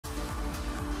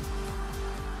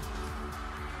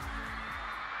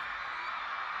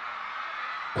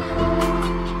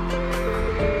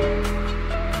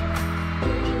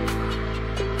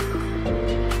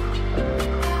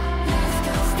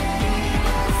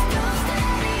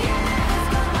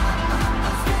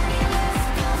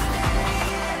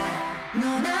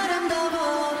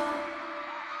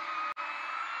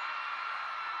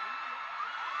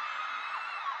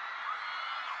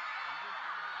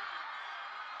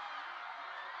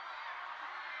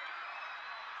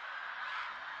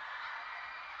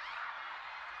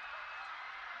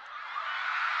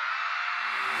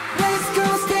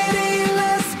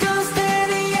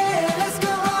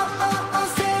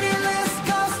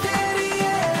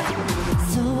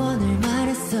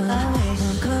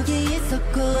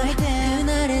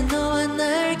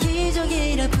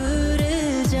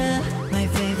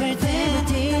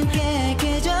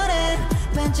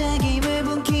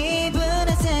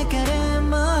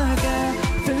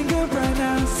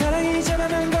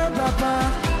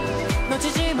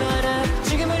멈추지 마라.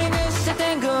 지금 우리는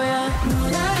시작된 거야.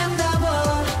 넌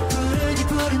아름다워 부르기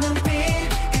부르는 빛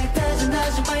그따진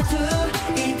낮은 말투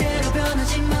이대로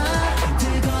변하지 마.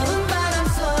 뜨거운 바람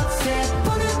속에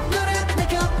보는 너를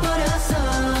느껴버렸어.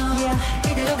 yeah,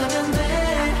 이대로 가면 돼.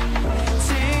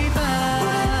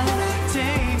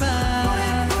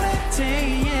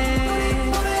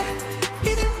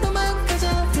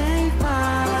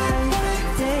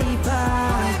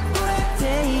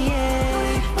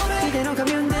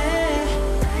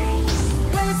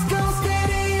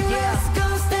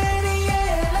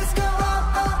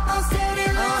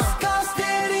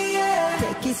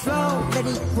 Let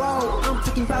it roll. I'm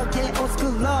talking about that old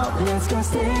school love. Let's go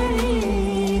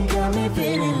steady. Got me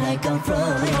feeling like I'm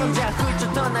floating. 혼자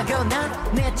훌쩍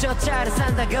떠나거나 내 쫓아를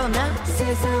산다거나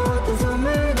세상 어떤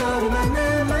선물 너를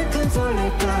만날 만큼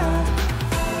설렐까.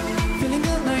 Feeling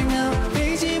good right now.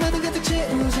 페이지 모두 가득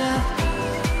채우자.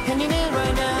 향기는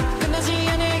right now. 끝나지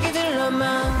않을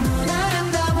그들로만. 넌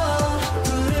아름다워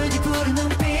부르기 부르는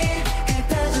빛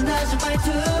그따진 낮은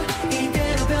말투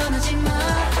이대로 변하지 마.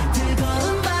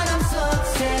 뜨거운 바람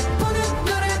속에 보는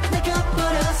너를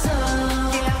느껴버렸어.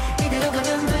 yeah, 이대로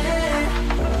가면 돼.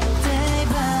 Day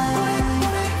by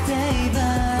day by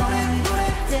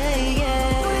day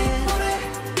yeah.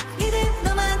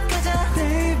 이대로만 가자.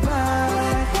 Day by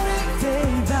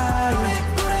day by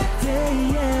day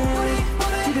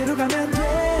yeah. 이대로 가면 돼.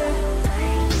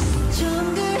 좀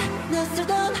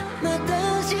낯설던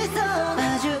맞던 시선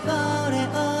아주 오래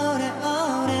오래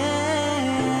오래.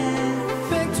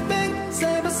 Back to back,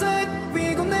 side by side,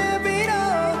 we gon' never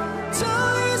know. 더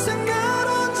이상 날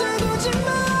혼자 두지 마.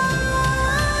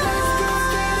 Let's go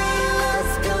steady,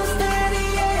 let's go steady,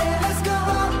 yeah. Let's go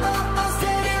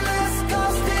steady, let's go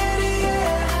steady,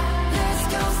 yeah. Let's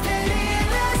go steady,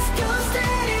 let's go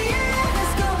steady, yeah.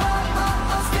 Let's go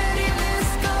steady,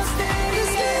 let's go steady,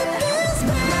 Let's get yeah. this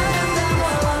넌 아름다워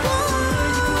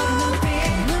부르기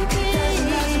부르는 빛 그따진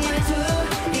낮은 말투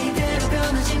이대로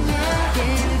변하지 마.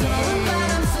 뜨거운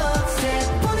바람 속에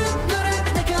보는 너를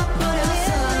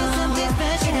느껴버렸어.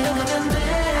 이대로 가면 돼.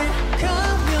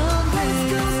 Let's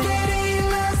go steady,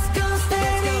 let's go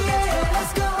steady, yeah.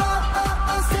 Let's go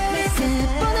steady.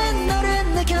 뻔한 너를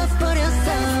느껴버렸어.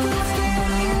 Let's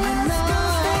go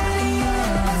steady, yeah.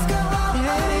 Let's go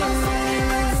steady,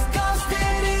 let's go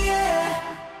steady, yeah.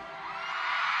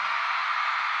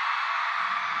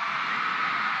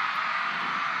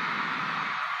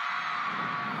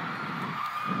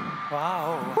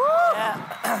 와우.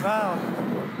 와우.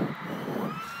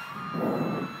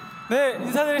 네,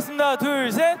 인사드리겠습니다.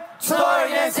 둘, 셋.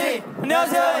 수고의 NCT.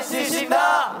 안녕하세요,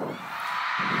 NCT입니다.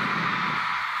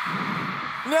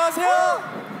 안녕하세요,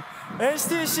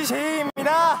 NCT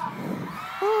CJ입니다.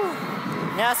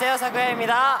 안녕하세요,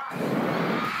 사구야입니다.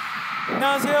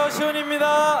 안녕하세요,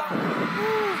 시온입니다.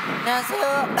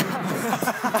 안녕하세요.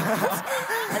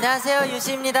 안녕하세요,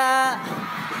 유시입니다.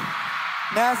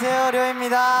 안녕하세요,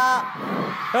 료입니다.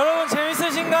 여러분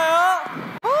재밌으신가요?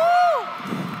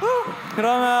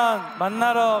 그러면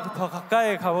만나러 더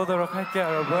가까이 가보도록 할게요,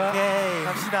 여러분. 오케이.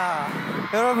 갑시다.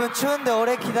 여러분 추운데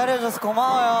오래 기다려줘서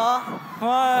고마워요.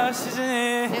 고마워요,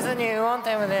 시즌이. 시즌이 응원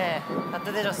때문에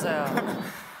따뜻해졌어요.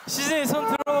 시즌이 손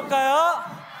들어볼까요?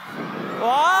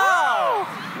 와우!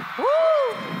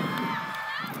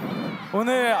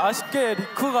 오늘 아쉽게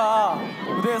리쿠가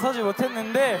무대에 서지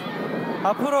못했는데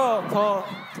앞으로 더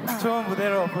좋은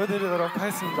무대로 보여드리도록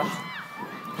하겠습니다.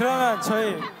 그러면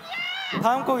저희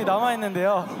다음 곡이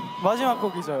남아있는데요. 마지막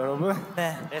곡이죠, 여러분.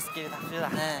 네, 레스키를 답시다.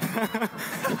 네.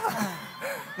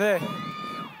 네,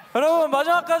 여러분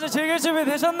마지막까지 즐길 준비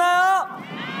되셨나요?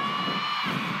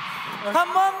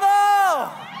 한 번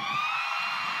더!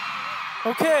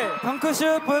 오케이,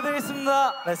 덩크슛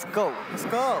보여드리겠습니다. Let's go. Let's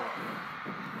go.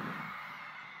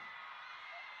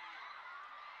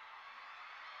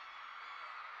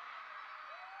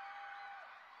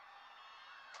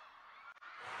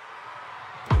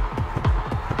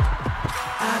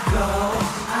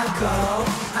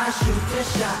 I shoot the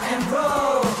shot and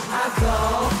roll.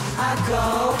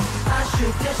 I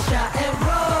shoot the shot and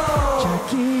roll. 잘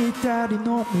기다린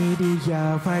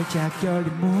오늘이야 활짝 열린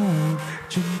문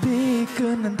준비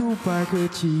끝난 두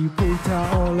발끝이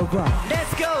불타올라봐.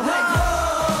 Let's go.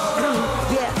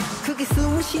 Yeah, 크게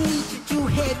숨을 쉬니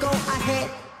주주해 go ahead.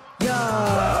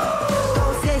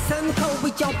 꽃에선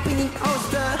거위 접히는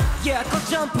oyster. Yeah,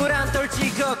 꽃점프란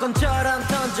떨치고 건처럼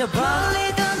던져봐.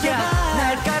 멀리 던져봐. Yeah,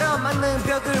 날가로 맞는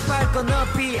벽을 밟고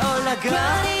높이 올라가.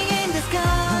 Running in the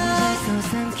sky. 혼자서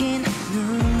삼킨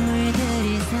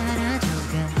눈물들이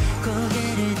사라져가.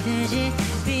 고개를 들지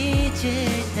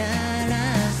빛을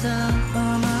따라서.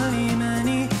 어머니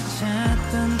많이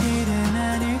찾던 길은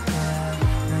아닐까.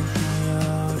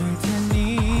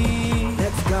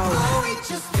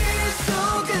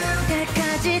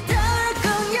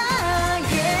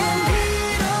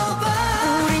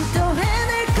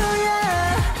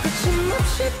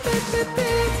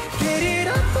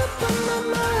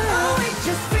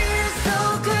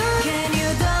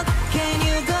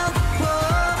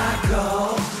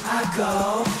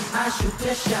 shoot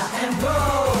the shot and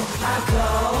roll.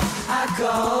 I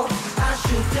go, I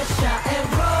shoot the shot and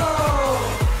roll.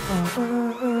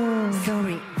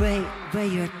 Sorry, where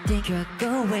you think you're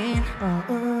going?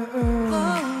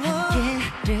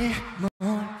 한계를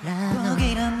몰라.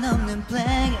 거기란 넘는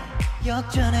plan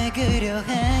역전에 그려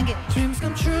한 게 Dreams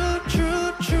come true,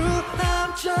 true, true.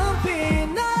 I'm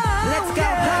jumping now. Let's go,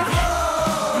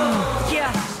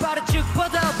 yeah, 빠른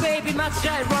축보다 baby 마치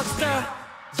I rockstar.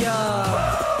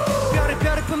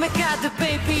 별의 품에 가득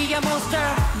baby I'm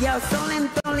monster. Yo, 설렘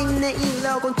떨림 내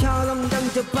일러곤처럼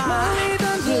던져봐. 멀리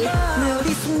던져봐.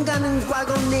 우리 순간은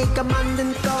과거 내가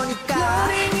만든 거니까.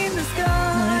 Floating in the sky.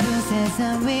 넓은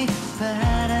세상 위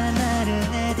바람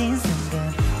나를 내딘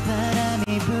순간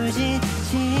바람이 불지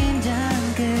심장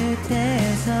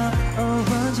끝에서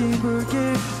어번지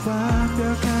불길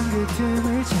완벽한 그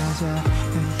틈을 찾아 난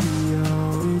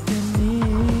뛰어올 테니.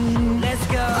 Let's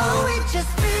go. Oh it just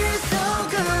feels so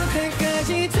good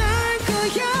해까지 달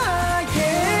거야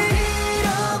yeah.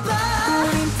 밀어봐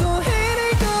우린 또 해낼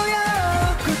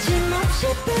거야 거침없이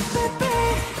빼빼빼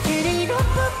Get it up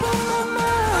up on my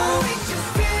mind Oh it just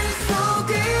feels so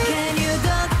good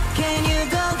Can you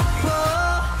go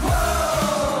whoa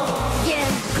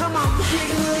Yeah come on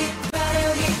지구리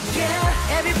빠르게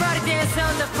yeah Everybody dance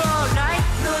on the floor like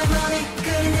너의 맘이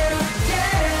그린 대로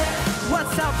yeah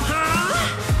What's up, huh?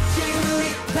 지구리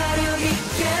빠르게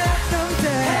yeah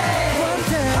One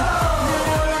day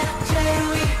날아올라 제일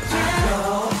위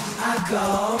yeah I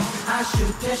go, I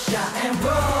shoot the shot and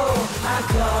roll.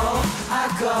 I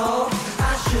go,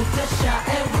 I shoot the shot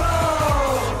and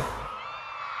roll.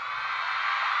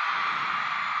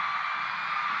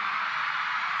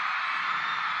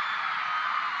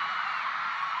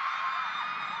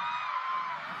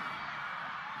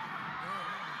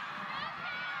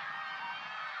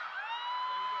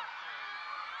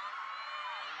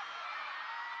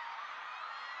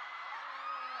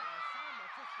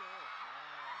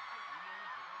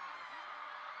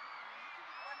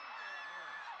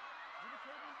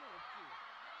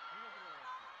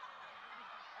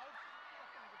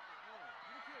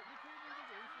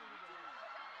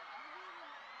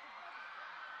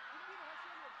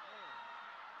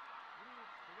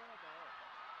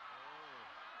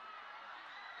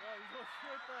 야 이거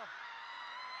수고했다.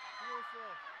 수고했어.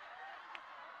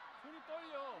 손이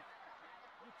떨려.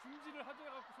 이거 중지를 하자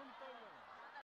갖고 손이 떨려.